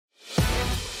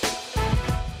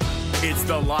It's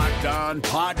the Locked On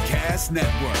Podcast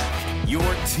Network, your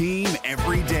team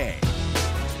every day.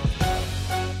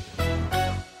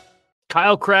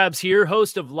 Kyle Krabs here,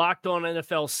 host of Locked On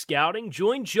NFL Scouting.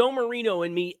 Join Joe Marino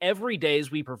and me every day as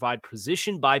we provide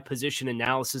position-by-position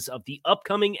analysis of the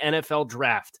upcoming NFL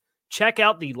Draft. Check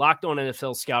out the Locked On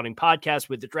NFL Scouting podcast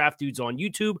with the Draft Dudes on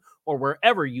YouTube or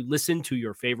wherever you listen to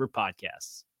your favorite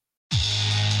podcasts.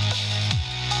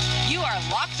 You are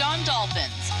Locked On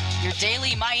Dolphins, your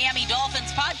daily Miami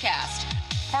Dolphins podcast,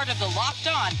 part of the Locked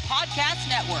On Podcast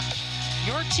Network,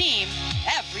 your team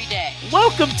every day.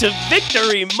 Welcome to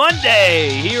Victory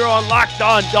Monday here on Locked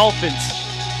On Dolphins.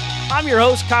 I'm your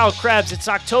host, Kyle Krabs. It's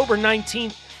October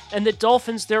 19th, and the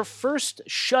Dolphins, their first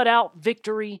shutout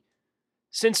victory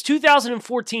since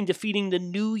 2014, defeating the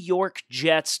New York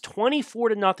Jets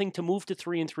 24-0 to move to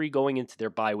 3-3 going into their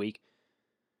bye week.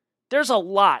 There's a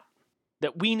lot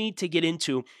that we need to get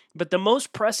into, but the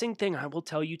most pressing thing I will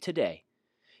tell you today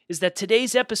is that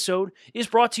today's episode is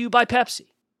brought to you by Pepsi.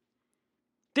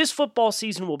 This football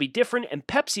season will be different, and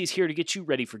Pepsi is here to get you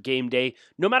ready for game day,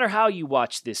 no matter how you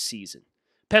watch this season.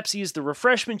 Pepsi is the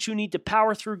refreshment you need to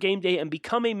power through game day and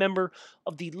become a member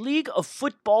of the League of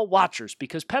Football Watchers,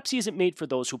 because Pepsi isn't made for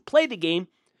those who play the game,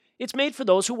 it's made for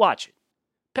those who watch it.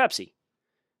 Pepsi,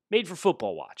 made for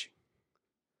football watching.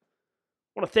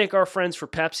 I want to thank our friends for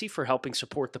Pepsi for helping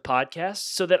support the podcast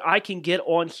so that I can get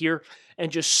on here and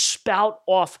just spout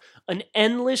off an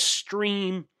endless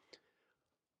stream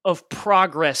of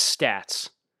progress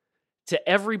stats to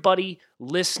everybody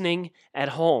listening at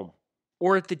home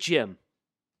or at the gym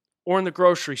or in the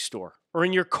grocery store or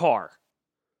in your car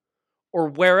or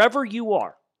wherever you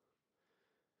are.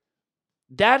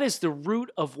 That is the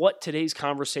root of what today's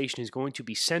conversation is going to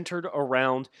be centered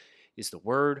around, is the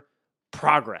word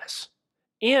progress.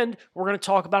 And we're going to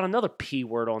talk about another P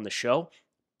word on the show,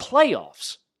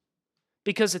 playoffs.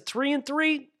 Because at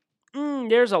 3-3,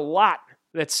 there's a lot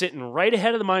that's sitting right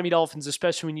ahead of the Miami Dolphins,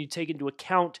 especially when you take into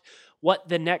account what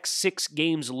the next 6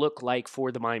 games look like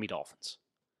for the Miami Dolphins.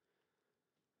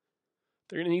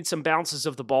 They're going to need some bounces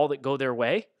of the ball that go their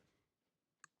way.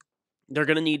 They're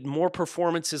going to need more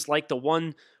performances like the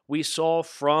one we saw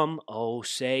from,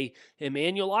 say,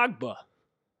 Emmanuel Ogbah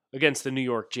against the New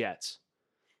York Jets.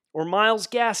 Or Myles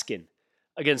Gaskin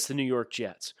against the New York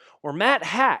Jets. Or Matt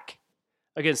Hack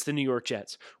against the New York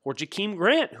Jets. Or Jakeem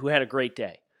Grant, who had a great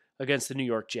day against the New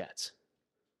York Jets.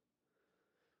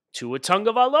 Tua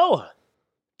Tagovailoa,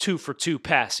 2 for 2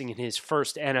 passing in his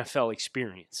first NFL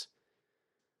experience.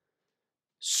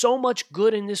 So much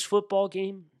good in this football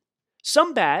game.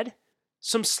 Some bad,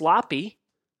 some sloppy.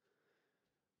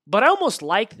 But I almost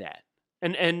like that.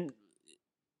 And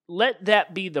let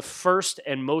that be the first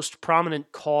and most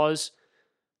prominent cause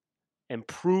and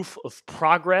proof of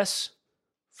progress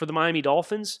for the Miami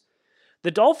Dolphins.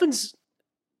 The Dolphins,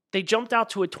 they jumped out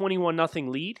to a 21-0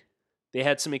 lead. They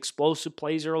had some explosive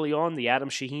plays early on, the Adam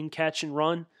Shaheen catch and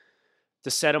run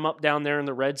to set them up down there in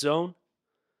the red zone.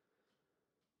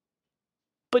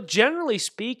 But generally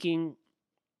speaking,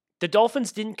 the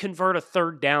Dolphins didn't convert a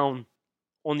third down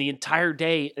on the entire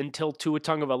day until Tua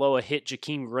Tagovailoa hit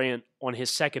Jakeem Grant on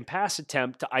his second pass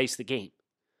attempt to ice the game.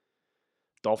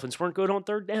 Dolphins weren't good on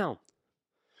third down.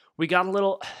 We got a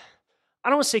little, I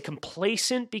don't want to say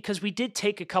complacent, because we did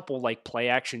take a couple like play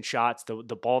action shots, the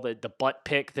ball, the butt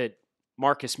pick that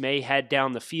Marcus May had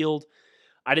down the field.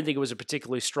 I didn't think it was a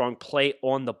particularly strong play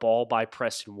on the ball by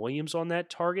Preston Williams on that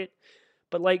target.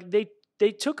 But like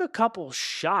they took a couple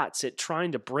shots at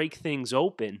trying to break things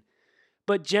open.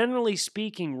 But generally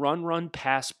speaking, run,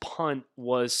 pass, punt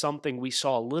was something we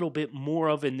saw a little bit more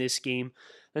of in this game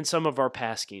than some of our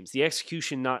past games. The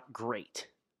execution not great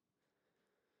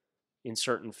in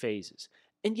certain phases.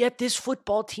 And yet this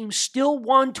football team still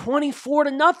won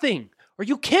 24-0. Are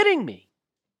you kidding me?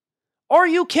 Are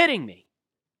you kidding me?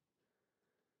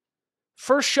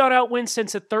 First shutout win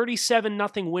since a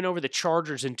 37-0 win over the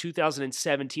Chargers in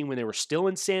 2017 when they were still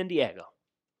in San Diego.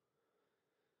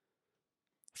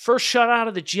 First shutout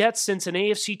of the Jets since an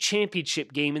AFC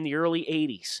Championship game in the early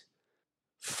 80s.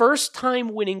 First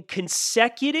time winning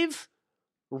consecutive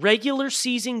regular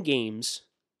season games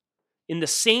in the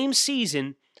same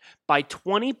season by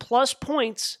 20-plus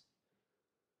points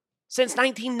since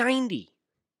 1990.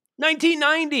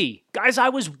 1990! Guys, I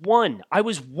was 1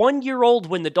 year old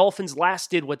when the Dolphins last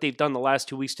did what they've done the last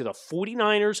 2 weeks to the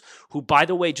 49ers, who, by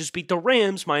the way, just beat the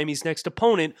Rams, Miami's next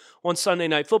opponent, on Sunday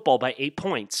Night Football by 8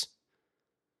 points.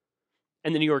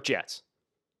 And the New York Jets.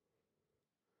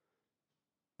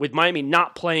 With Miami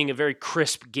not playing a very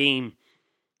crisp game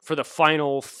for the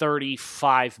final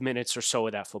 35 minutes or so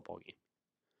of that football game.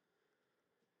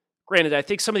 Granted, I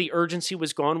think some of the urgency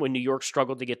was gone when New York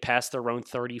struggled to get past their own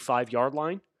 35-yard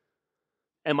line.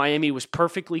 And Miami was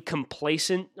perfectly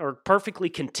complacent or perfectly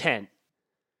content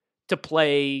to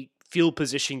play field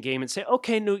position game and say,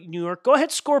 okay, New York, go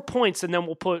ahead, score points, and then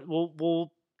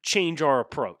we'll change our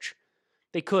approach.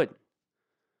 They couldn't.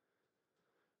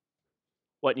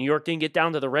 New York didn't get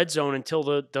down to the red zone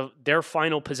until their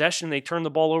final possession. They turned the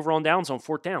ball over on downs on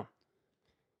 4th down.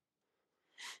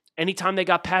 Anytime they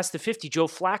got past the 50, Joe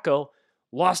Flacco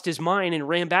lost his mind and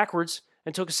ran backwards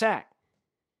and took a sack.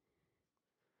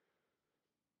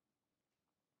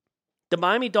 The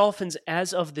Miami Dolphins,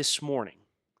 as of this morning,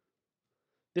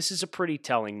 this is a pretty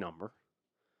telling number.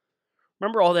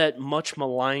 Remember all that much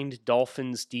maligned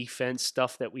Dolphins defense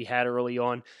stuff that we had early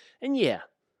on? And yeah,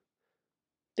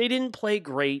 they didn't play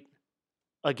great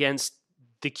against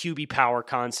the QB power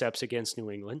concepts against New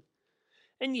England.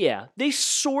 And yeah, they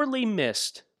sorely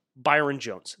missed Byron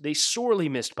Jones.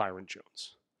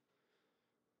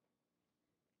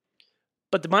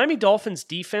 But the Miami Dolphins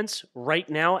defense right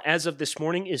now, as of this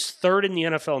morning, is 3rd in the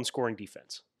NFL in scoring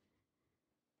defense.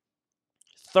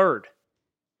 3rd.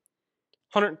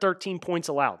 113 points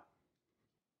allowed.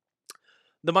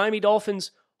 The Miami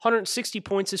Dolphins, 160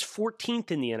 points, is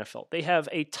 14th in the NFL. They have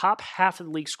a top half of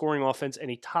the league scoring offense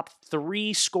and a top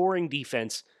 3 scoring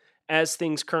defense as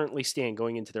things currently stand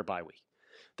going into their bye week.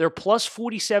 Their plus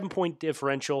 47-point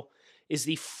differential is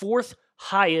the 4th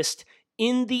highest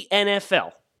in the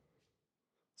NFL.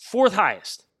 4th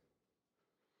highest.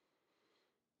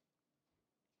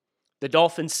 The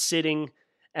Dolphins sitting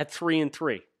at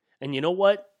 3-3. And you know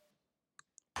what?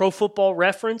 Pro Football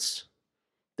Reference,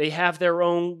 they have their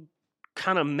own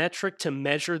kind of metric to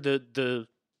measure the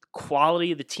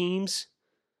quality of the teams.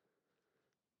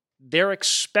 Their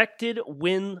expected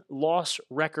win-loss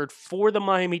record for the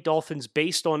Miami Dolphins,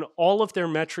 based on all of their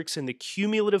metrics and the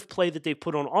cumulative play that they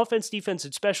put on offense, defense,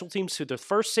 and special teams through the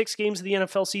first 6 games of the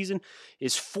NFL season,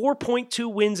 is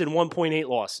 4.2 wins and 1.8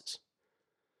 losses.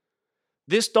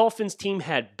 This Dolphins team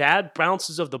had bad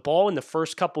bounces of the ball in the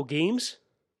first couple games.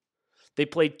 They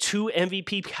played 2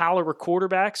 MVP caliber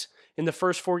quarterbacks in the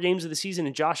first 4 games of the season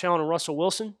in Josh Allen and Russell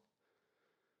Wilson.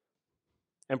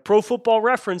 And Pro Football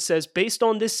Reference says, based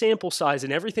on this sample size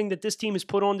and everything that this team has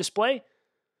put on display,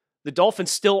 the Dolphins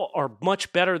still are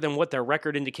much better than what their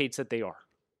record indicates that they are.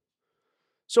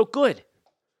 So good.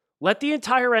 Let the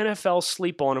entire NFL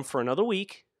sleep on them for another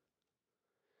week.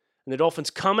 And the Dolphins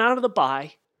come out of the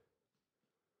bye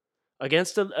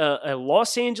against a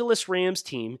Los Angeles Rams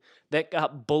team that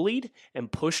got bullied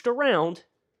and pushed around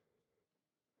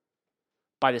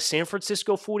by the San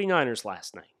Francisco 49ers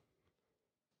last night.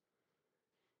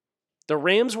 The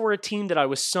Rams were a team that I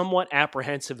was somewhat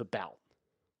apprehensive about.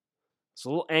 I was a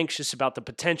little anxious about the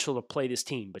potential to play this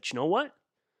team. But you know what?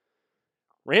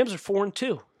 Rams are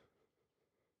 4-2.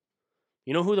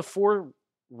 You know who the 4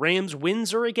 Rams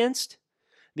wins are against?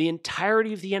 The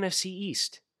entirety of the NFC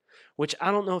East, which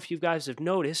I don't know if you guys have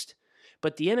noticed,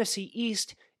 but the NFC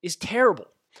East is terrible.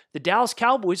 The Dallas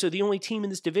Cowboys are the only team in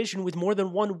this division with more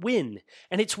than 1 win,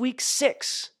 and it's week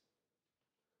 6.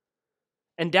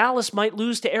 And Dallas might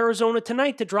lose to Arizona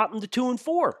tonight to drop them to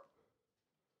 2-4.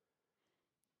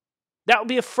 That would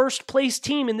be a first-place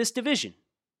team in this division.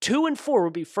 2-4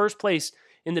 would be first place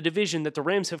in the division that the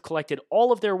Rams have collected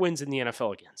all of their wins in the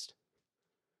NFL against.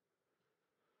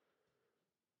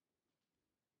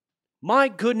 My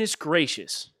goodness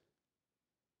gracious.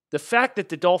 The fact that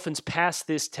the Dolphins passed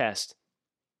this test,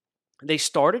 they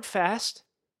started fast.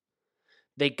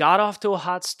 They got off to a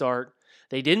hot start.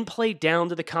 They didn't play down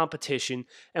to the competition.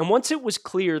 And once it was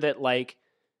clear that,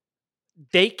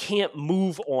 they can't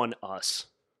move on us,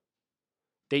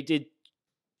 they did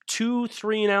 2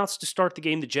 3-and-outs to start the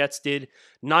game. The Jets did.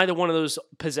 Neither one of those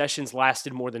possessions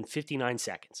lasted more than 59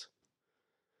 seconds.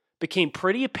 Became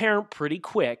pretty apparent pretty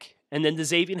quick. And then the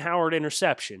Xavier Howard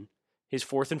interception, his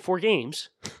 4th in 4 games.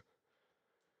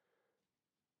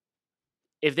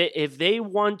 If they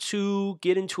want to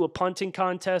get into a punting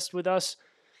contest with us,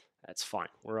 that's fine.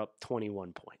 We're up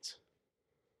 21 points.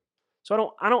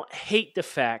 So I don't hate the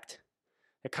fact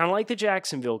that, kind of like the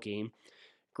Jacksonville game,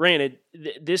 granted,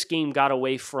 this game got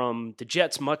away from the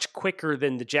Jets much quicker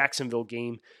than the Jacksonville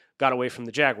game got away from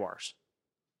the Jaguars.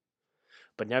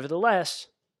 But nevertheless,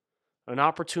 an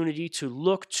opportunity to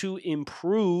look to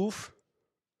improve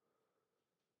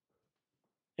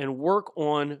and work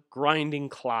on grinding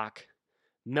clock,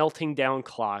 melting down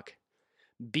clock,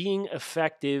 being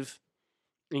effective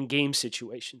in game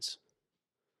situations.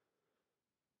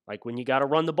 Like when you got to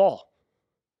run the ball.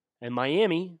 And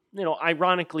Miami,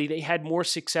 ironically, they had more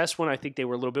success when I think they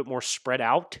were a little bit more spread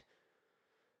out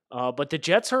But the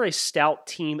Jets are a stout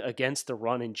team against the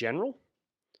run in general.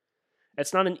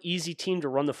 It's not an easy team to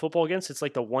run the football against. It's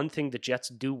like the one thing the Jets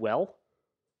do well.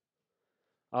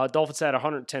 Dolphins had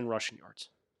 110 rushing yards,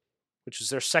 which was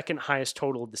their second highest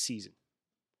total of the season.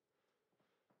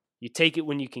 You take it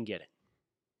when you can get it.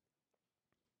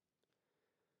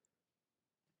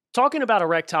 Talking about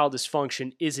erectile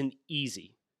dysfunction isn't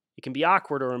easy. It can be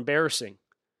awkward or embarrassing.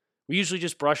 We usually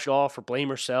just brush it off or blame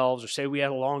ourselves or say we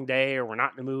had a long day or we're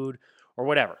not in the mood or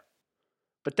whatever.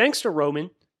 But thanks to Roman,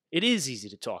 it is easy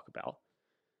to talk about.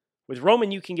 With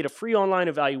Roman, you can get a free online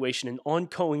evaluation and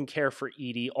ongoing care for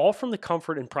ED, all from the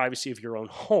comfort and privacy of your own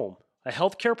home. A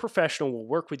healthcare professional will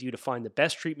work with you to find the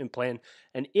best treatment plan,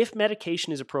 and if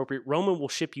medication is appropriate, Roman will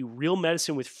ship you real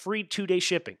medicine with free 2-day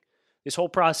shipping. This whole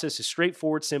process is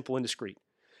straightforward, simple, and discreet.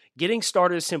 Getting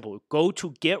started is simple. Go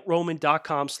to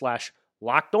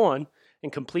getroman.com/lockedon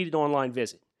and complete an online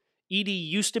visit. ED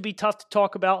used to be tough to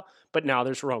talk about, but now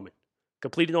there's Roman.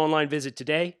 Complete an online visit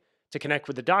today to connect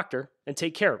with the doctor and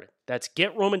take care of it. That's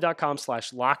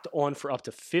getroman.com/lockedon for up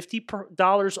to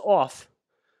 $50 off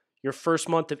your first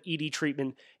month of ED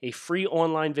treatment, a free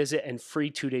online visit, and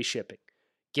free 2-day shipping.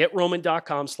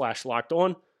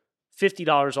 getroman.com/lockedon,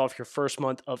 $50 off your first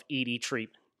month of ED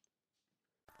treatment.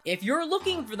 If you're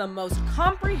looking for the most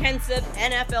comprehensive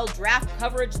NFL draft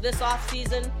coverage this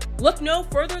offseason, look no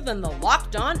further than the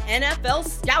Locked On NFL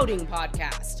Scouting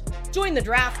Podcast. Join the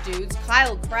draft dudes,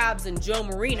 Kyle Krabs and Joe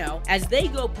Marino, as they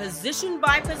go position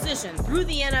by position through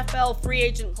the NFL free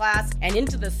agent class and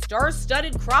into the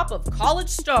star-studded crop of college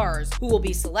stars who will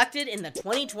be selected in the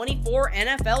 2024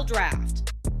 NFL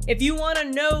Draft. If you want to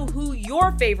know who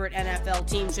your favorite NFL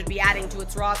team should be adding to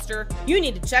its roster, you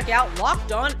need to check out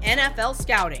Locked On NFL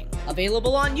Scouting,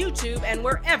 available on YouTube and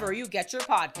wherever you get your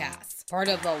podcasts. Part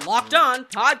of the Locked On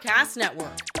Podcast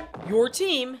Network, your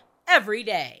team every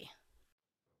day.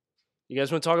 You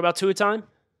guys want to talk about Tua time?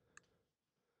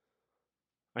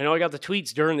 I know I got the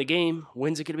tweets during the game.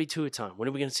 When's it going to be Tua time? When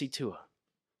are we going to see Tua?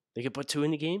 They can put Tua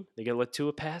in the game? They going to let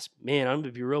Tua pass? Man, I'm going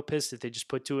to be real pissed if they just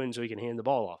put Tua in so he can hand the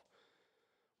ball off.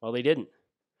 Well, they didn't.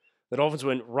 The Dolphins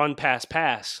went run,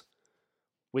 pass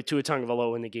with Tua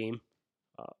Tagovailoa in the game.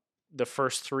 The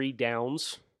first 3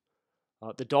 downs.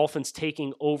 The Dolphins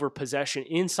taking over possession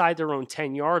inside their own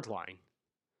 10-yard line,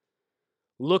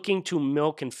 looking to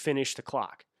milk and finish the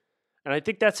clock. And I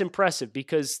think that's impressive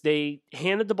because they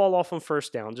handed the ball off on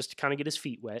first down just to kind of get his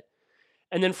feet wet.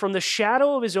 And then from the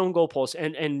shadow of his own goalpost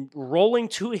and rolling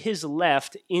to his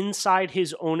left inside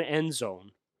his own end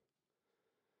zone,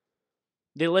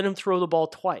 they let him throw the ball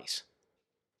twice.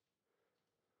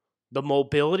 The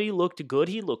mobility looked good.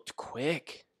 He looked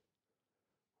quick.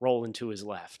 Rolling to his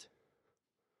left.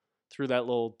 Threw that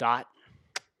little dot.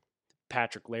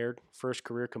 Patrick Laird, first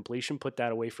career completion. Put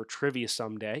that away for trivia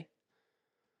someday.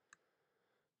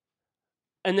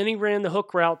 And then he ran the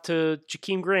hook route to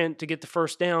Jakeem Grant to get the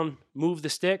first down, move the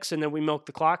sticks, and then we milk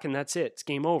the clock, and that's it. It's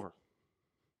game over.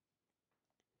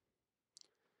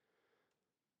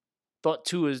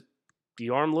 Thought the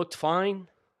arm looked fine.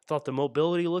 Thought the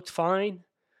mobility looked fine.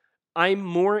 I'm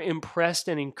more impressed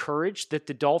and encouraged that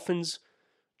the Dolphins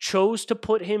chose to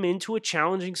put him into a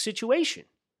challenging situation.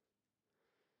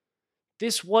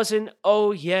 This wasn't,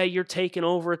 oh yeah, you're taking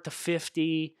over at the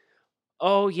 50.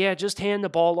 Oh yeah, just hand the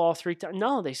ball off 3 times.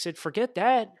 No, they said, forget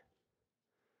that.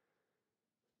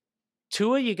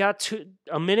 Tua, you got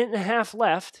a minute and a half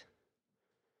left.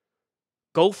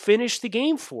 Go finish the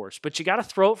game for us, but you got to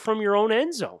throw it from your own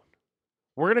end zone.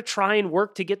 We're going to try and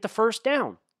work to get the first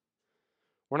down.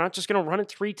 We're not just going to run it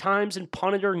 3 times and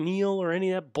punt it or kneel or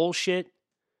any of that bullshit.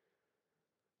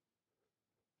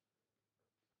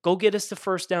 Go get us the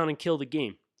first down and kill the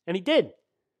game. And he did.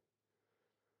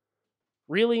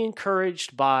 Really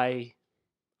encouraged by,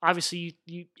 obviously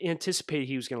you anticipated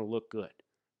he was going to look good,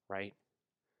 right?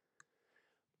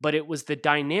 But it was the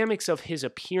dynamics of his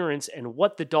appearance and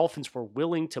what the Dolphins were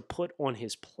willing to put on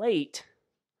his plate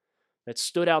that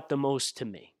stood out the most to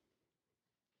me.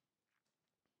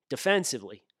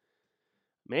 Defensively,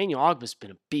 Emmanuel Ogbah's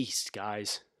been a beast,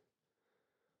 guys.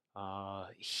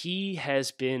 He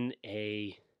has been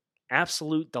a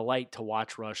absolute delight to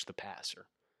watch rush the passer.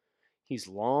 He's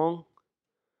long,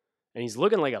 and he's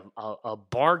looking like a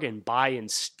bargain buy and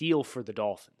steal for the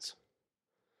Dolphins.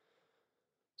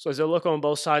 So as I look on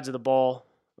both sides of the ball,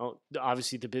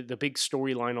 obviously the big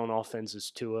storyline on offense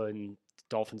is Tua, and the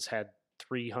Dolphins had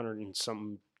 300 and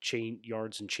some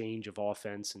yards and change of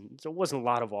offense, and there wasn't a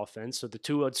lot of offense, so the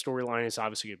Tua storyline is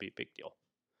obviously going to be a big deal.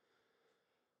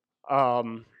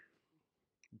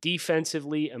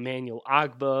 Defensively, Emmanuel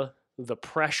Ogbah, the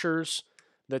pressures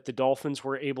that the Dolphins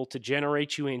were able to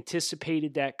generate. You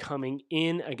anticipated that coming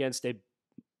in against a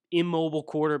immobile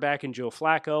quarterback in Joe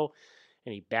Flacco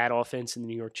and a bad offense in the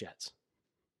New York Jets.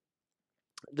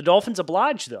 The Dolphins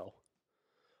obliged, though.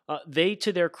 They,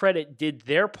 to their credit, did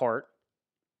their part,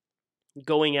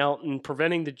 going out and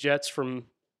preventing the Jets from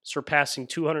surpassing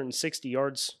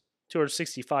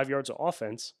 265 yards of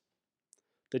offense.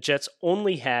 The Jets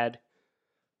only had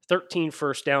 13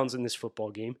 first downs in this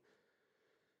football game,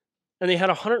 and they had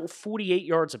 148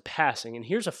 yards of passing. And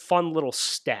here's a fun little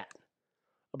stat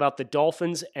about the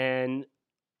Dolphins and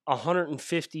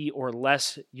 150 or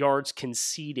less yards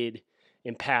conceded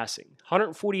in passing.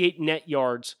 148 net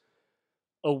yards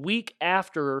a week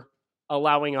after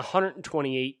allowing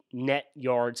 128 net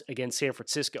yards against San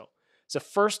Francisco. It's the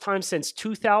first time since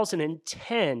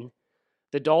 2010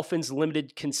 the Dolphins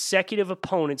limited consecutive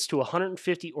opponents to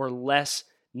 150 or less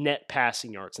net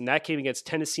passing yards, and that came against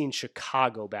Tennessee and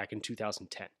Chicago back in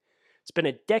 2010. It's been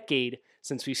a decade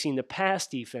since we've seen the pass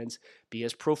defense be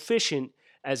as proficient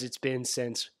as it's been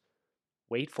since,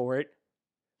 wait for it,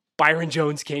 Byron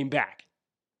Jones came back,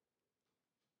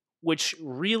 which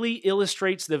really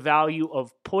illustrates the value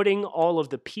of putting all of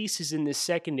the pieces in this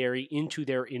secondary into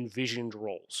their envisioned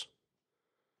roles.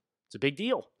 It's a big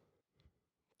deal.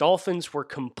 Dolphins were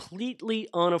completely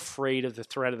unafraid of the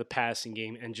threat of the passing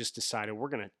game and just decided we're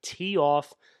going to tee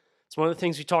off. It's one of the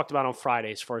things we talked about on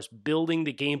Friday as far as building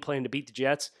the game plan to beat the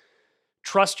Jets.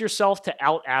 Trust yourself to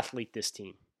out-athlete this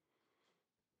team.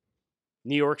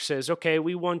 New York says, okay,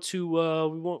 we want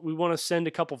to send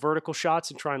a couple vertical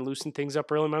shots and try and loosen things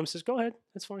up early. Miami says, go ahead,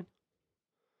 that's fine.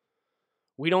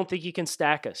 We don't think you can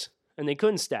stack us. And they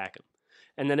couldn't stack them.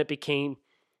 And then it became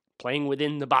playing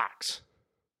within the box.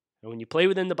 And when you play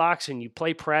within the box and you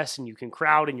play press and you can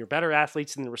crowd and you're better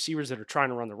athletes than the receivers that are trying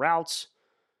to run the routes,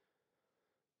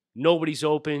 nobody's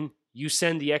open. You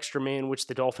send the extra man, which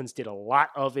the Dolphins did a lot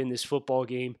of in this football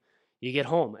game. You get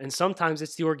home. And sometimes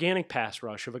it's the organic pass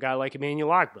rush of a guy like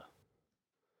Emmanuel Ogbah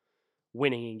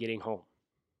winning and getting home.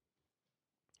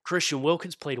 Christian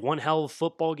Wilkins played one hell of a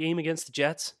football game against the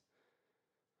Jets.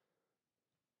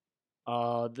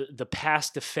 The pass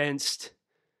defense,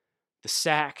 the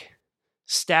sack,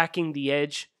 stacking the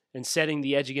edge and setting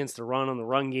the edge against the run on the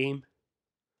run game.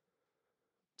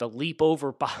 The leap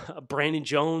over Brandon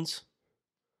Jones.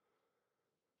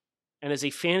 And as a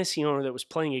fantasy owner that was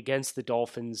playing against the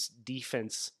Dolphins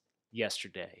defense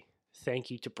yesterday, thank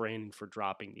you to Brandon for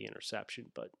dropping the interception.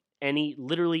 But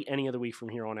literally any other week from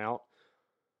here on out,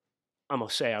 I'm going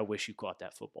to say I wish you caught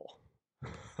that football.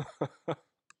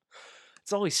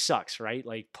 It always sucks, right?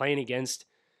 Like playing against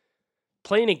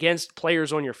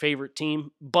players on your favorite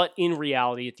team, but in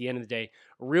reality, at the end of the day,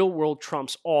 real world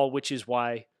trumps all, which is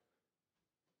why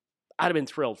I'd have been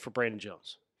thrilled for Brandon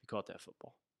Jones if he caught that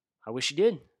football. I wish he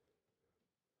did.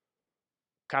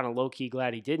 Kind of low-key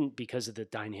glad he didn't because of the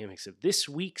dynamics of this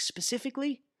week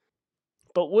specifically.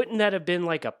 But wouldn't that have been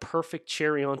like a perfect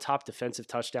cherry on top defensive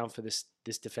touchdown for this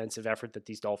defensive effort that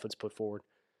these Dolphins put forward?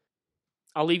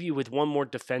 I'll leave you with one more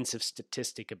defensive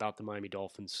statistic about the Miami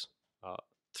Dolphins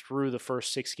through the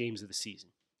first 6 games of the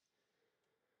season.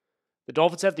 The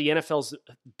Dolphins have the NFL's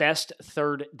best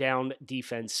third down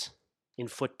defense in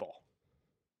football.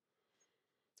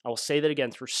 I will say that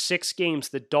again. Through 6 games,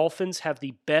 the Dolphins have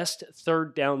the best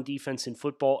third down defense in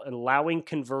football, allowing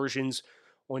conversions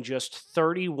on just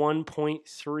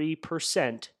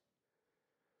 31.3%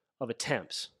 of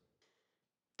attempts.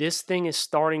 This thing is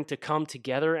starting to come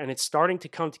together, and it's starting to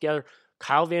come together.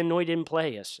 Kyle Van Noy didn't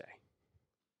play yesterday.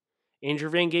 Andrew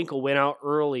Van Ginkel went out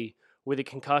early with a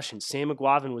concussion. Sam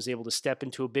McGuavin was able to step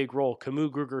into a big role. Camus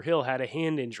Grugier-Hill had a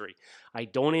hand injury. I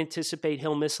don't anticipate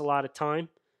he'll miss a lot of time.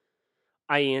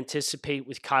 I anticipate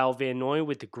with Kyle Van Noy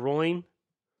with the groin,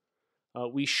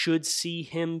 we should see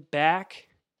him back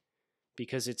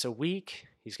because it's a week.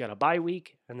 He's got a bye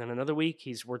week and then another week.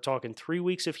 We're talking 3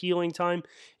 weeks of healing time.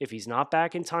 If he's not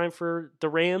back in time for the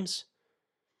Rams,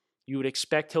 you would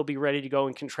expect he'll be ready to go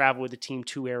and can travel with the team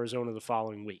to Arizona the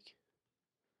following week.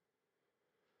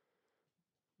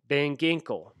 Van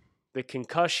Ginkel, the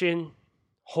concussion,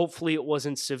 hopefully it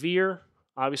wasn't severe.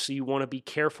 Obviously, you want to be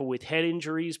careful with head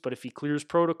injuries, but if he clears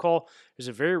protocol, there's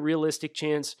a very realistic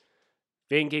chance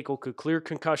Van Ginkel could clear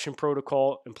concussion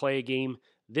protocol and play a game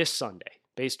this Sunday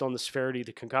based on the severity of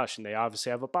the concussion. They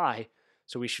obviously have a bye,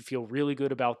 so we should feel really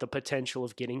good about the potential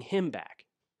of getting him back.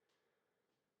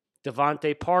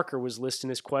 Devontae Parker was listed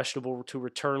as questionable to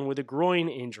return with a groin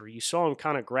injury. You saw him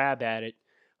kind of grab at it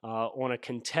on a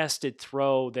contested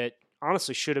throw that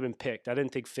honestly should have been picked. I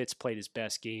didn't think Fitz played his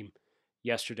best game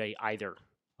yesterday either.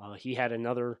 He had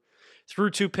threw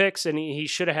 2 picks, and he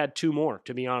should have had 2 more,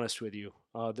 to be honest with you.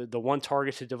 The one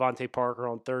target to Devontae Parker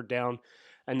on third down,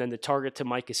 and then the target to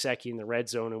Mike Gesicki in the red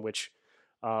zone, in which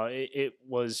it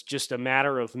was just a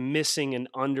matter of missing an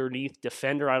underneath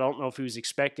defender. I don't know if he was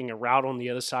expecting a route on the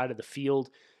other side of the field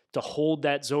to hold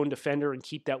that zone defender and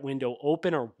keep that window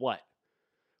open or what.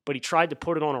 But he tried to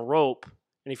put it on a rope,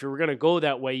 and if you were going to go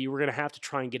that way, you were going to have to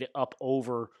try and get it up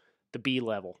over the B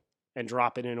level and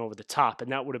drop it in over the top,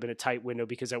 and that would have been a tight window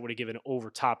because that would have given over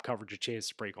top coverage a chance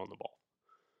to break on the ball.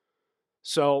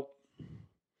 So,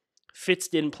 Fitz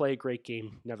didn't play a great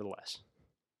game, nevertheless.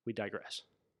 We digress.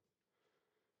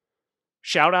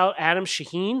 Shout out Adam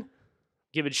Shaheen.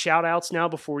 Giving shout outs now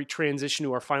before we transition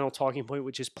to our final talking point,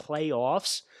 which is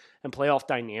playoffs and playoff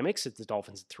dynamics at the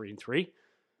Dolphins at 3-3.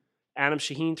 Adam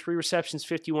Shaheen, 3 receptions,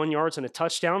 51 yards, and a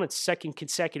touchdown. It's second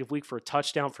consecutive week for a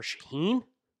touchdown for Shaheen.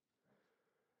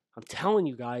 I'm telling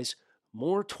you guys,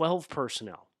 more 12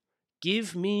 personnel.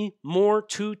 Give me more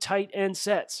 2 tight end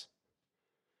sets.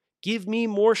 Give me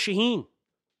more Shaheen.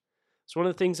 It's one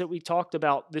of the things that we talked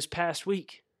about this past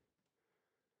week.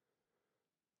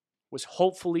 Was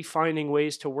hopefully finding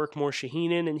ways to work more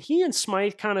Shaheen in, and he and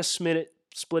Smythe kind of split it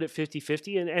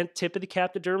 50-50, and tip of the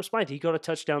cap to Durham Smythe. He got a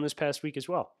touchdown this past week as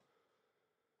well.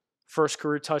 First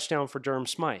career touchdown for Durham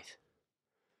Smythe.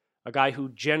 A guy who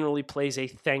generally plays a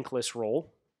thankless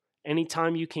role.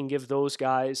 Anytime you can give those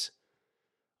guys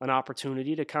an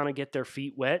opportunity to kind of get their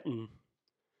feet wet and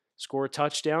score a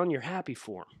touchdown, you're happy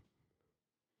for them.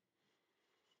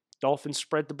 Dolphins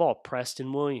spread the ball.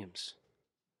 Preston Williams,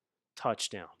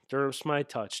 touchdown. Durham Smythe,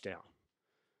 touchdown.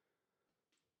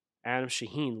 Adam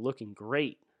Shaheen looking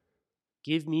great.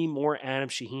 Give me more Adam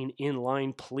Shaheen in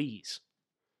line, please.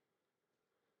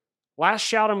 Last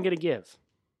shout I'm going to give.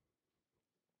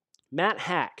 Matt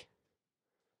Hack,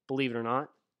 believe it or not,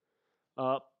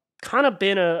 kind of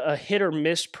been a hit or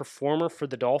miss performer for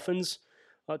the Dolphins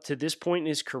to this point in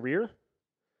his career.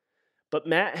 But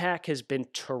Matt Hack has been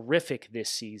terrific this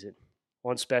season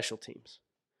on special teams,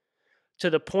 to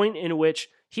the point in which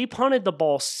he punted the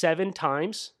ball 7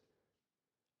 times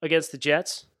against the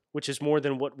Jets, which is more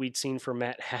than what we'd seen from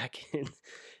Matt Hack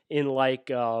in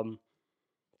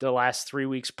the last 3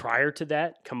 weeks prior to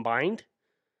that combined.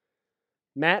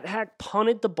 Matt Hack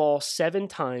punted the ball 7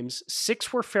 times.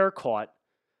 6 were fair caught.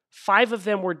 5 of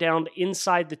them were down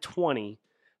inside the 20.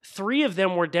 3 of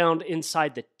them were down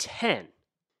inside the 10.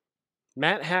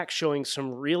 Matt Hack showing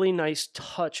some really nice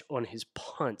touch on his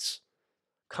punts.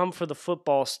 Come for the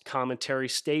football commentary,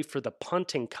 stay for the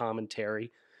punting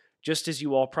commentary, just as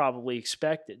you all probably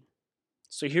expected.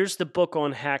 So here's the book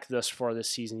on Hack thus far this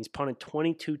season. He's punted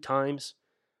 22 times.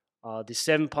 The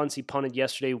 7 punts he punted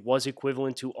yesterday was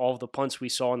equivalent to all of the punts we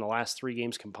saw in the last 3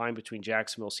 games combined between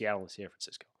Jacksonville, Seattle, and San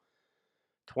Francisco.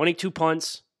 22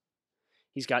 punts.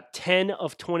 He's got 10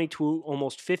 of 22,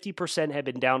 almost 50% have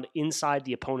been down inside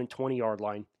the opponent 20-yard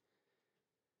line.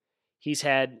 He's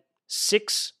had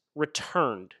 6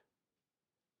 returned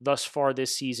thus far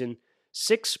this season.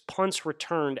 6 punts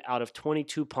returned out of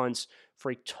 22 punts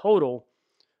for a total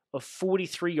of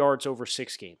 43 yards over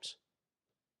 6 games.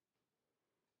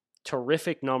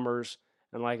 Terrific numbers.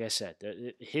 And like I said,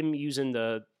 him using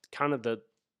the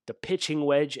pitching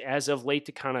wedge as of late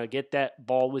to kind of get that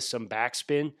ball with some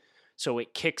backspin so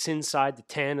it kicks inside the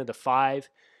 10 or the 5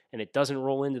 and it doesn't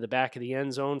roll into the back of the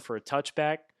end zone for a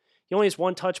touchback. He only has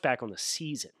 1 touchback on the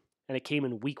season, and it came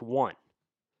in week 1.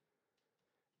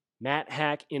 Matt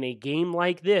Hack, in a game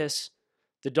like this,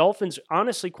 the Dolphins,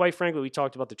 honestly, quite frankly, we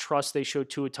talked about the trust they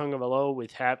showed Tua Tagovailoa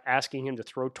with asking him to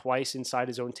throw twice inside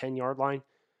his own 10-yard line.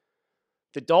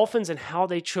 The Dolphins and how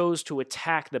they chose to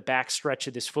attack the backstretch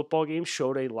of this football game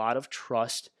showed a lot of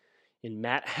trust in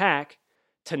Matt Hack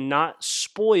to not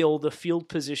spoil the field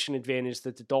position advantage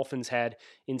that the Dolphins had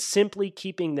in simply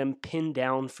keeping them pinned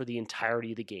down for the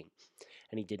entirety of the game.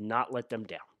 And he did not let them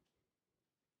down.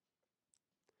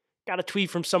 Got a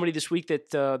tweet from somebody this weekend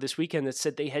that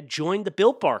said they had joined the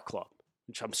Built Bar Club,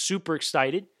 which I'm super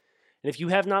excited. And if you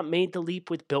have not made the leap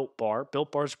with Built Bar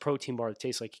is a protein bar that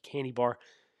tastes like a candy bar.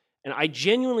 And I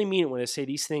genuinely mean it when I say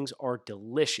these things are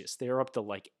delicious. They are up to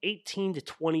like 18 to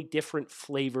 20 different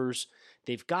flavors.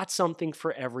 They've got something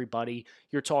for everybody.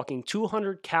 You're talking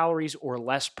 200 calories or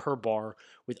less per bar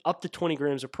with up to 20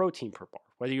 grams of protein per bar.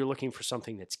 Whether you're looking for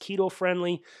something that's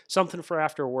keto-friendly, something for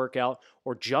after a workout,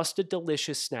 or just a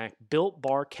delicious snack, Built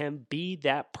Bar can be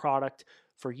that product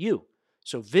for you.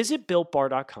 So visit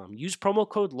BuiltBar.com, use promo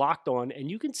code LOCKEDON,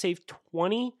 and you can save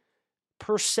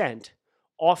 20%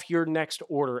 off your next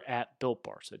order at Built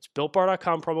Bar. So it's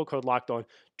BuiltBar.com, promo code LOCKEDON,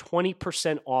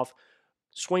 20% off.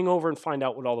 Swing over and find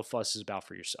out what all the fuss is about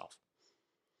for yourself.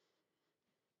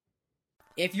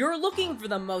 If you're looking for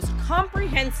the most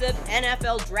comprehensive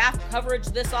NFL draft coverage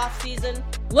this offseason,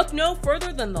 look no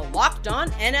further than the Locked On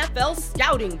NFL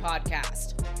Scouting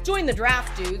Podcast. Join the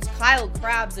draft dudes, Kyle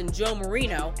Krabs and Joe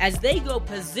Marino, as they go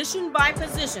position by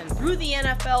position through the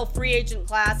NFL free agent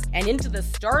class and into the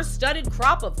star-studded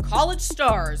crop of college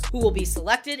stars who will be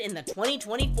selected in the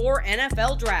 2024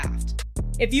 NFL Draft.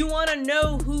 If you want to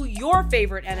know who your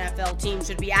favorite NFL team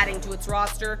should be adding to its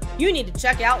roster, you need to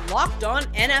check out Locked On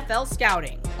NFL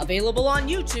Scouting, available on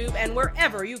YouTube and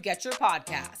wherever you get your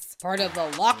podcasts. Part of the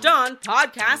Locked On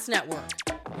Podcast Network,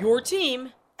 your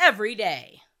team every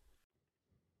day.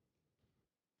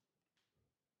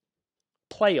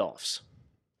 Playoffs.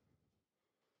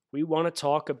 We want to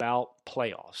talk about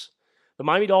playoffs. The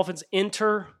Miami Dolphins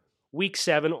enter Week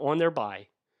 7 on their bye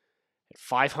at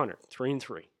 500,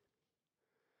 3-3.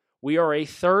 We are a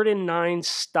 3rd and 9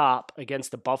 stop against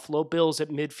the Buffalo Bills at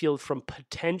midfield from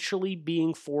potentially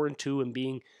being 4-2 and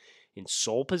being in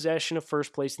sole possession of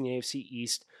first place in the AFC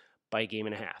East by a game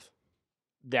and a half.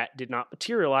 That did not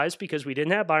materialize because we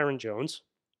didn't have Byron Jones.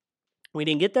 We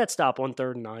didn't get that stop on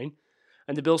 3rd and 9.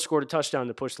 And the Bills scored a touchdown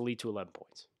to push the lead to 11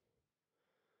 points.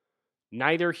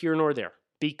 Neither here nor there,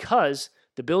 because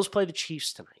the Bills play the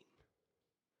Chiefs tonight.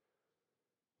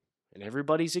 And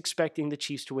everybody's expecting the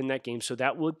Chiefs to win that game, so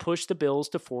that would push the Bills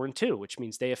to 4-2, which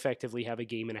means they effectively have a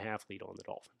game and a half lead on the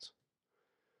Dolphins.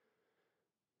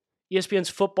 ESPN's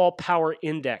Football Power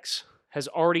Index has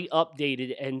already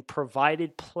updated and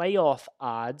provided playoff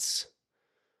odds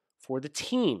for the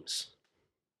teams.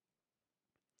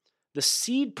 The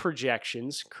seed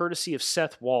projections, courtesy of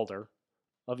Seth Walder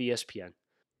of ESPN,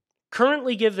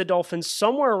 currently give the Dolphins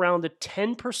somewhere around a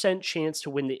 10% chance to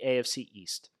win the AFC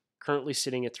East, currently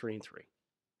sitting at 3-3.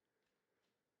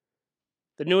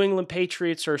 The New England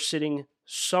Patriots are sitting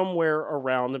somewhere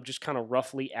around, I'm just kind of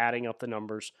roughly adding up the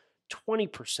numbers,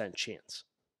 20% chance.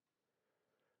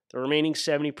 The remaining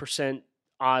 70%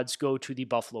 odds go to the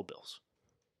Buffalo Bills.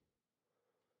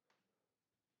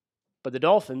 But the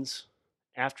Dolphins,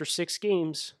 after 6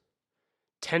 games,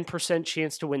 10%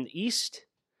 chance to win the East,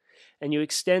 and you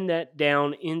extend that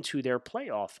down into their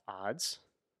playoff odds,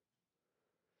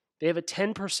 they have a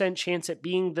 10% chance at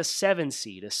being the 7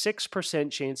 seed, a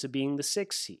 6% chance of being the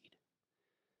 6 seed.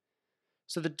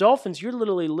 So the Dolphins, you're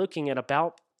literally looking at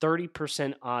about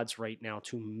 30% odds right now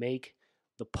to make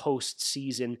the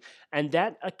postseason, and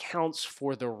that accounts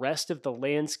for the rest of the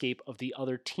landscape of the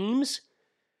other teams,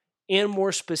 and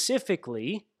more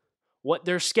specifically, what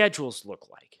their schedules look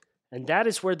like. And that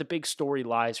is where the big story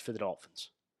lies for the Dolphins.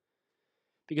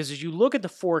 Because as you look at the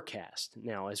forecast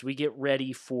now, as we get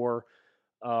ready for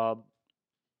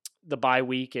the bye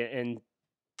week and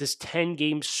this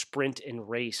 10-game sprint and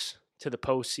race to the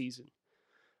postseason,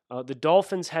 the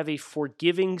Dolphins have a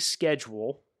forgiving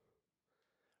schedule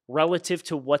relative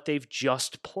to what they've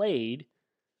just played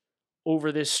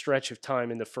over this stretch of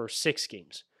time in the first 6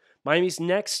 games. Miami's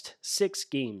next 6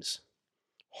 games: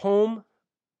 home,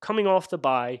 coming off the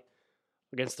bye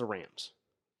against the Rams.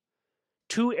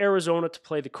 To Arizona to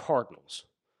play the Cardinals.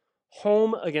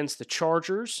 Home against the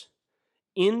Chargers.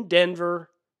 In Denver.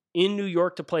 In New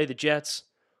York to play the Jets.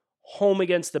 Home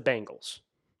against the Bengals.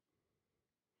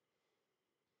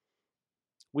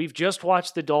 We've just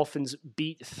watched the Dolphins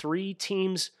beat 3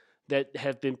 teams that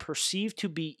have been perceived to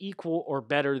be equal or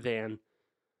better than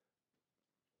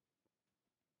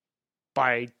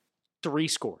by 3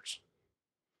 scores.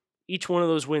 Each one of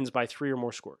those wins by 3 or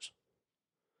more scores.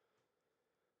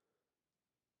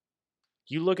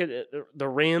 You look at the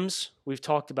Rams, we've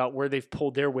talked about where they've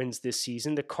pulled their wins this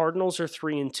season. The Cardinals are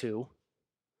 3-2,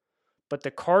 but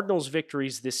the Cardinals'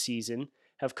 victories this season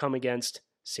have come against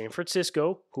San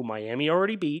Francisco, who Miami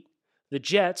already beat, the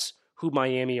Jets, who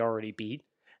Miami already beat,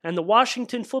 and the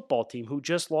Washington football team, who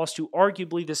just lost to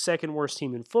arguably the second worst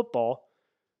team in football,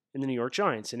 in the New York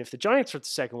Giants. And if the Giants are the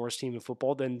second worst team in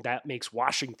football, then that makes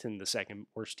Washington the second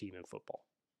worst team in football.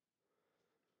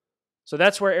 So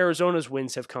that's where Arizona's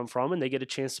wins have come from, and they get a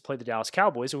chance to play the Dallas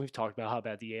Cowboys, and we've talked about how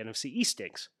bad the NFC East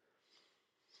stinks.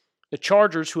 The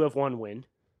Chargers, who have 1 win.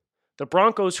 The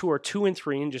Broncos, who are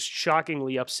 2-3 and just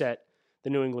shockingly upset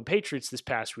the New England Patriots this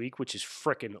past week, which is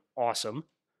frickin' awesome.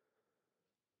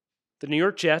 The New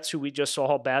York Jets, who we just saw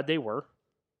how bad they were.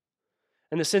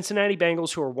 And the Cincinnati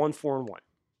Bengals, who are 1-4-1.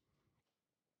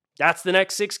 That's the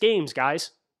next 6 games,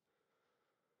 guys.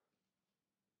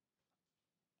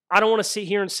 I don't want to sit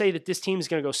here and say that this team is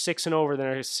going to go 6-0 over the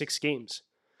next 6 games.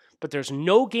 But there's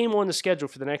no game on the schedule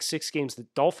for the next 6 games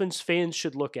that Dolphins fans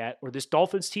should look at, or this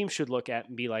Dolphins team should look at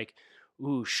and be like,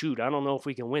 ooh, shoot, I don't know if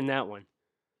we can win that one.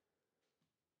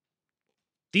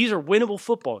 These are winnable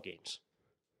football games.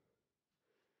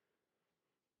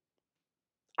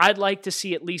 I'd like to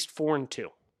see at least 4-2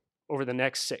 over the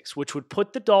next 6, which would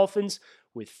put the Dolphins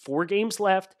with 4 games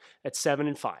left at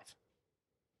 7-5.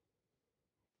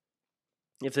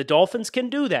 If the Dolphins can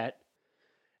do that,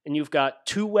 and you've got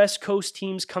 2 West Coast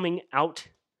teams coming out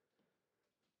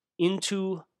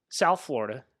into South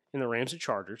Florida in the Rams and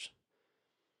Chargers,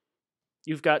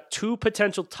 you've got 2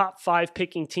 potential top 5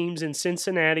 picking teams in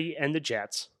Cincinnati and the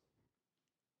Jets,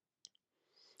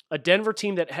 a Denver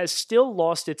team that has still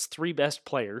lost its 3 best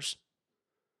players,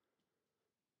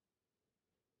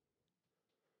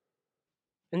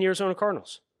 and the Arizona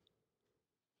Cardinals.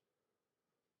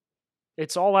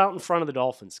 It's all out in front of the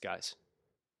Dolphins, guys.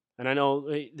 And I know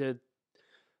the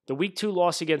Week 2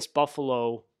 loss against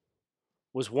Buffalo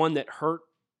was one that hurt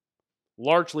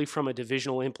largely from a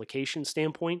divisional implication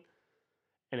standpoint.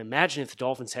 And imagine if the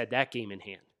Dolphins had that game in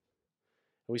hand.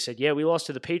 And we said, yeah, we lost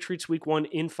to the Patriots Week 1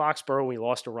 in Foxborough, and we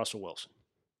lost to Russell Wilson.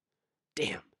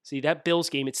 Damn. See, that Bills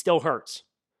game, it still hurts.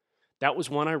 That was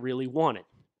one I really wanted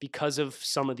because of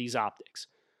some of these optics.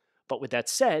 But with that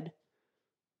said,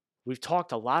 we've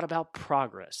talked a lot about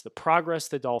progress, the progress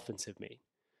the Dolphins have made.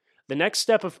 The next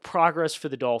step of progress for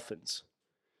the Dolphins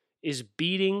is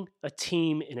beating a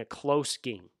team in a close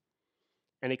game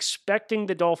and expecting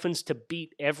the Dolphins to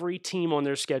beat every team on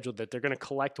their schedule that they're going to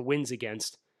collect wins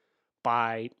against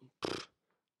by,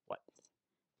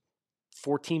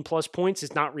 14 plus points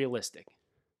is not realistic.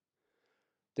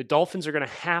 The Dolphins are going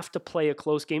to have to play a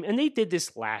close game, and they did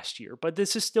this last year, but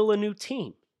this is still a new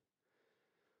team.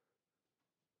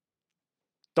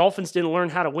 Dolphins didn't learn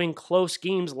how to win close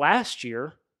games last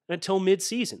year until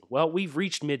midseason. Well, we've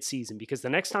reached midseason because the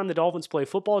next time the Dolphins play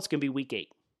football, it's going to be Week 8.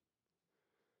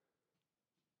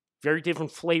 Very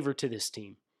different flavor to this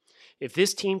team. If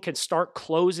this team can start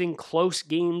closing close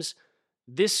games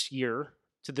this year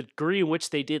to the degree in which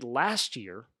they did last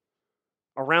year,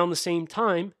 around the same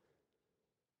time,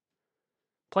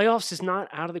 playoffs is not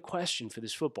out of the question for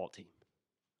this football team.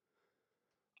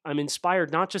 I'm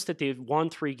inspired not just that they've won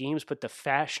 3 games, but the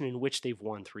fashion in which they've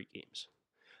won 3 games.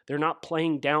 They're not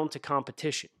playing down to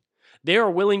competition. They are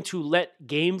willing to let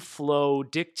game flow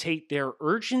dictate their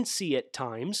urgency at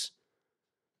times,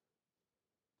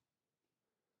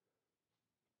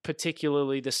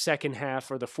 particularly the second half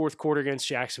or the fourth quarter against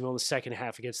Jacksonville and the second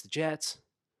half against the Jets.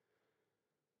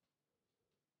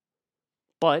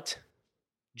 But,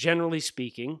 generally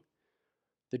speaking,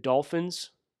 the Dolphins,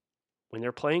 when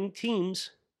they're playing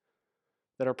teams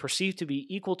that are perceived to be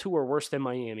equal to or worse than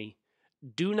Miami,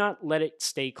 do not let it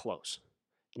stay close.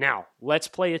 Now, let's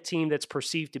play a team that's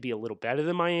perceived to be a little better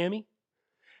than Miami,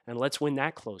 and let's win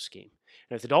that close game.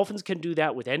 And if the Dolphins can do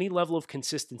that with any level of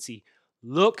consistency,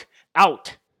 look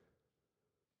out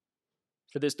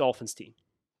for this Dolphins team.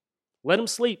 Let them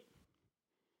sleep.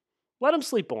 Let them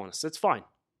sleep on us. That's fine.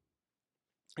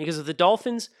 Because if the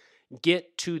Dolphins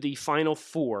get to the Final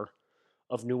 4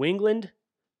 of New England,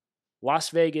 Las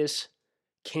Vegas,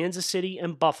 Kansas City,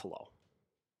 and Buffalo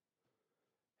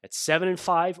at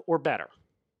 7-5 or better,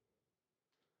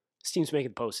 this team's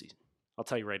making the postseason. I'll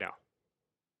tell you right now.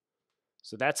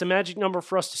 So that's a magic number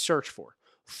for us to search for.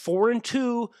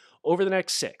 4-2 over the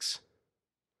next 6.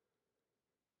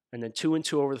 And then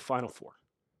 2-2 over the Final 4.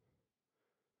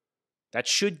 That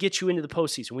should get you into the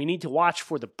postseason. We need to watch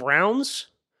for the Browns.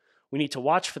 We need to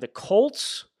watch for the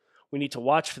Colts. We need to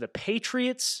watch for the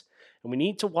Patriots. And we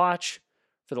need to watch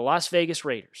for the Las Vegas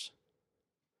Raiders.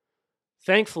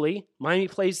 Thankfully, Miami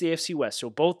plays the AFC West. So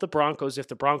both the Broncos, if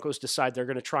the Broncos decide they're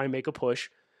going to try and make a push,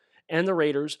 and the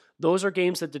Raiders, those are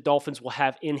games that the Dolphins will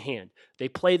have in hand. They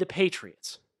play the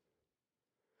Patriots.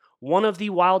 One of the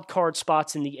wild card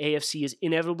spots in the AFC is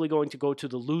inevitably going to go to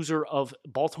the loser of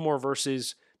Baltimore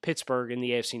versus Pittsburgh in the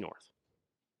AFC North,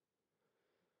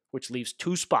 which leaves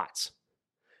 2 spots.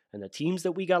 And the teams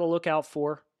that we got to look out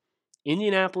for,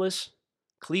 Indianapolis,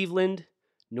 Cleveland,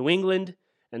 New England,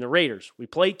 and the Raiders. We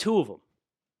played 2 of them.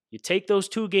 You take those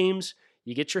 2 games,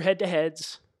 you get your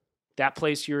head-to-heads, that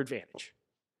plays to your advantage.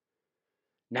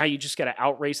 Now you just got to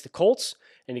outrace the Colts,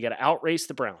 and you got to outrace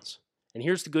the Browns. And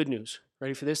here's the good news.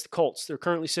 Ready for this? The Colts, they're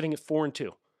currently sitting at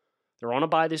 4-2. They're on a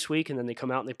bye this week, and then they come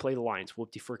out and they play the Lions.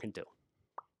 Whoop-de-frickin-do.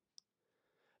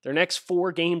 Their next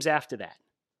 4 games after that,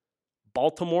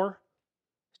 Baltimore,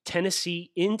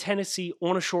 Tennessee, in Tennessee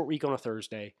on a short week on a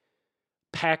Thursday,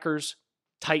 Packers,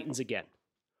 Titans again.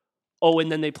 Oh,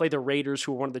 and then they play the Raiders,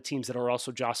 who are one of the teams that are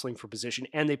also jostling for position,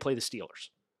 and they play the Steelers.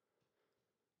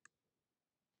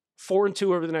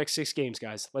 4-2 over the next 6 games,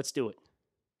 guys. Let's do it.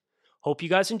 Hope you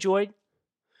guys enjoyed.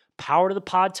 Power to the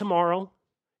pod tomorrow.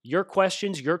 Your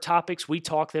questions, your topics, we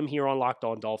talk them here on Locked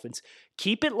On Dolphins.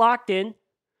 Keep it locked in.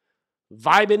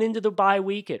 Vibing into the bye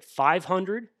week at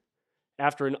 500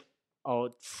 after an a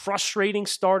frustrating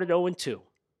start at 0-2.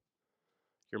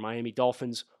 Your Miami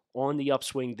Dolphins on the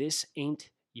upswing. This ain't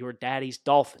your daddy's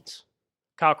Dolphins.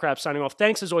 Kyle Krabs signing off.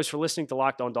 Thanks as always for listening to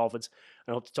Locked On Dolphins.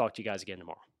 I hope to talk to you guys again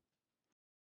tomorrow.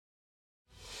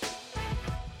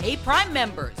 Hey, Prime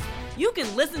members, you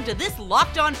can listen to this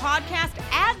Locked On podcast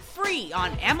ad-free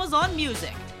on Amazon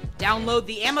Music. Download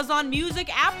the Amazon Music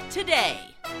app today.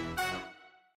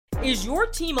 Is your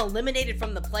team eliminated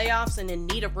from the playoffs and in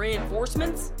need of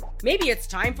reinforcements? Maybe it's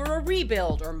time for a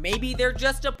rebuild, or maybe they're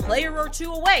just a player or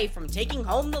two away from taking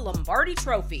home the Lombardi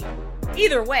Trophy.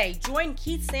 Either way, join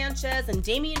Keith Sanchez and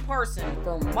Damian Parson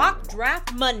for Mock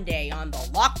Draft Monday on the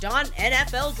Locked On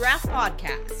NFL Draft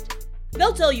Podcast.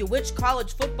 They'll tell you which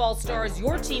college football stars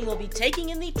your team will be taking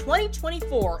in the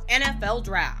 2024 NFL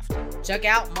Draft. Check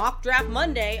out Mock Draft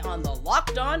Monday on the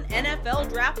Locked On NFL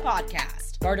Draft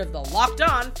Podcast, part of the Locked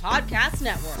On Podcast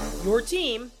Network. Your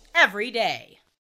team every day.